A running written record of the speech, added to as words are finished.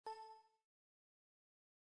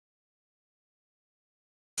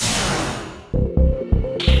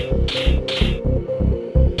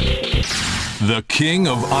The King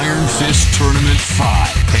of Iron Fist Tournament 5,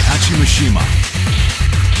 Heihachi Mishima.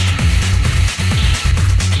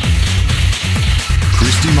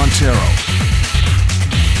 Christy Montero.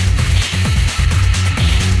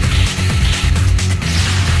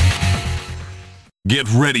 Get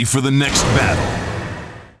ready for the next battle.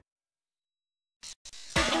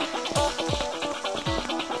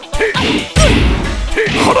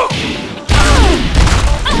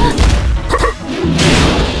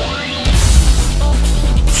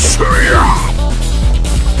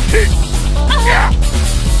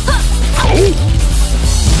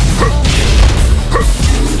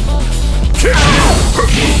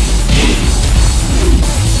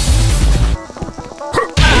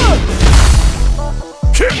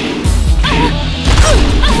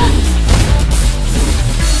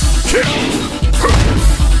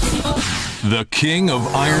 The King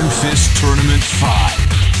of Iron Fist Tournament 5,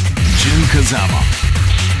 Jin Kazama.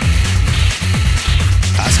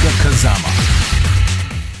 Asuka Kazama.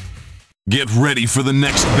 Get ready for the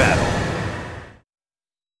next battle.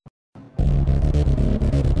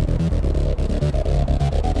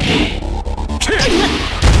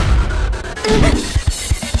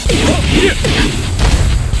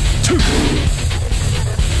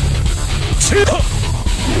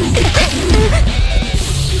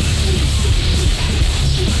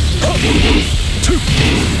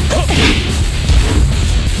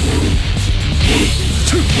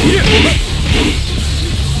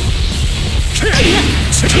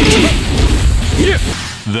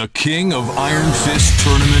 The King of Iron Fist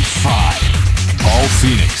Tournament 5, Paul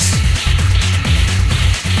Phoenix.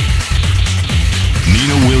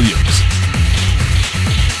 Nina Williams.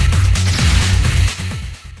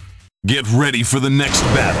 Get ready for the next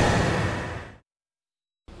battle.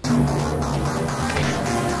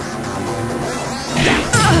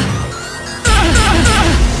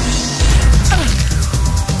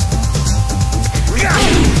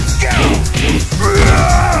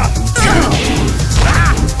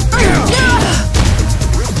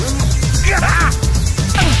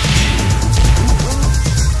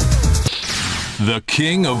 The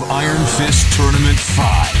King of Iron Fist Tournament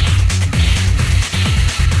 5,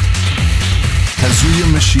 Kazuya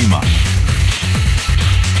Mishima.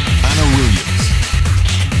 Anna Williams.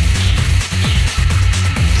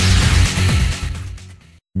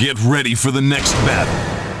 Get ready for the next battle.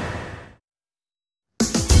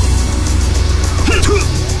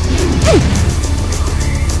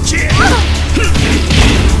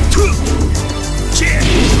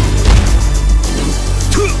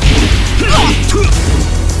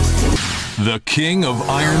 The King of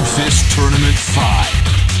Iron Fist Tournament 5,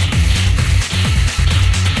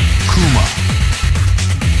 Kuma.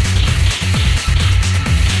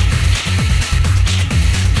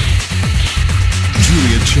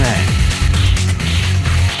 Julia Chang.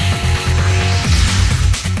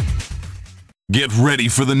 Get ready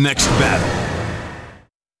for the next battle.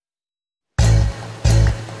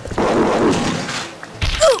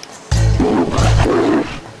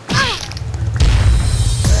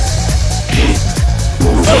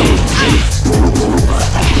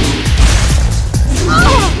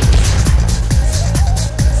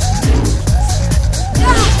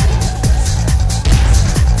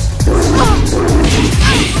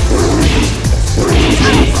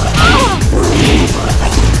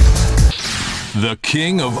 The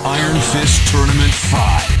King of Iron Fist Tournament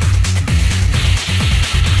 5,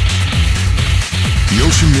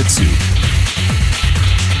 Yoshimitsu.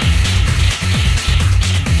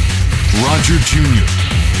 Roger Jr.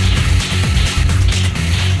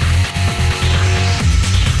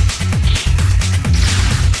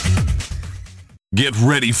 Get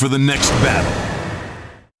ready for the next battle.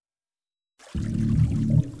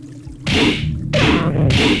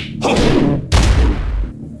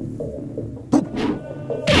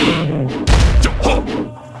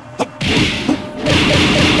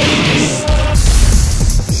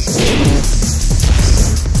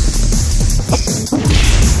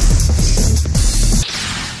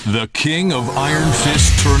 The King of Iron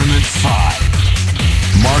Fist Tournament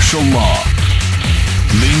 5, Martial Law.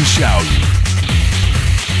 Ling Xiaoyu.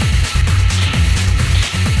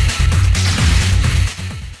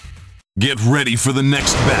 Get ready for the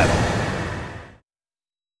next battle.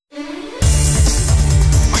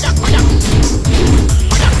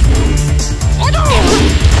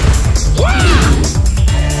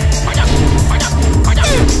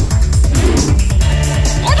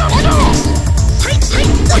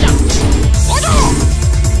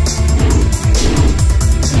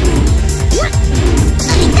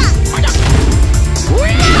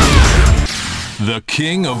 The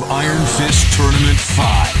King of Iron Fist Tournament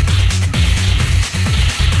 5,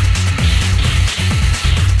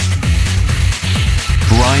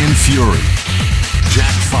 Iron Fury.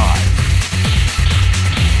 Jack 5.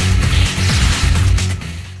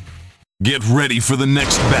 Get ready for the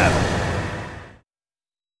next battle.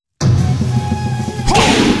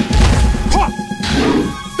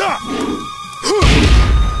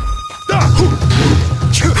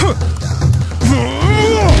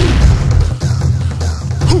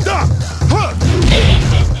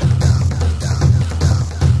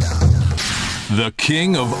 The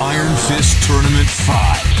King of Iron Fist Tournament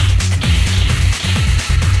 5.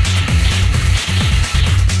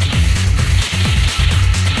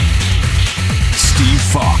 Steve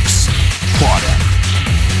Fox, Quada.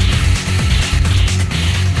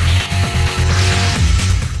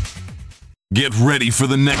 Get ready for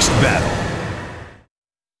the next battle.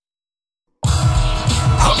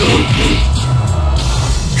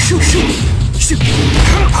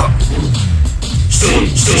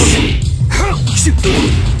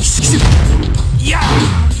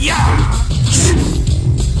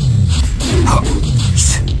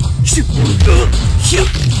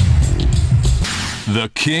 The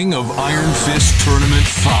King of Iron Fist Tournament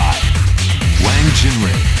 5. Wang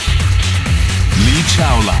Jinrei. Li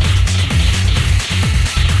Chaolai.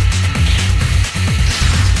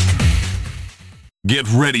 Get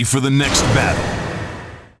ready for the next battle.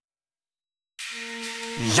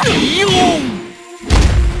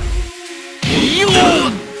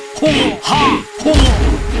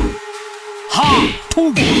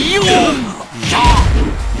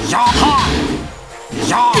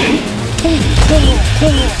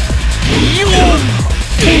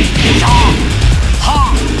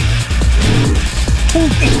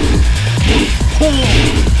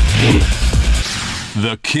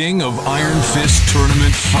 The King of Iron Fist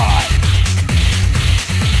Tournament 5.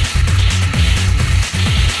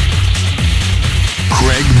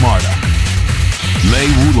 Craig Marta. Lei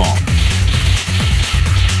Wulong.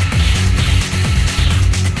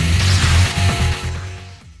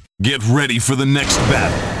 Get ready for the next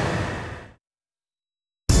battle.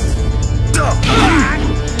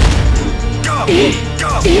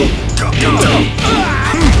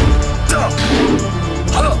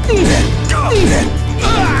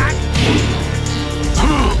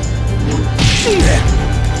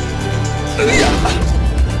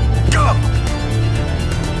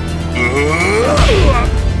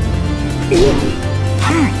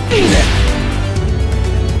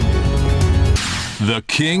 The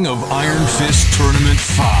King of Iron Fist Tournament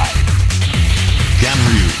 5.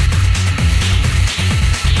 Ganryu.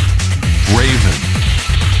 Raven.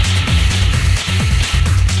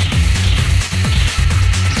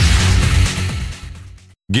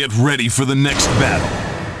 Get ready for the next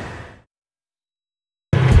battle.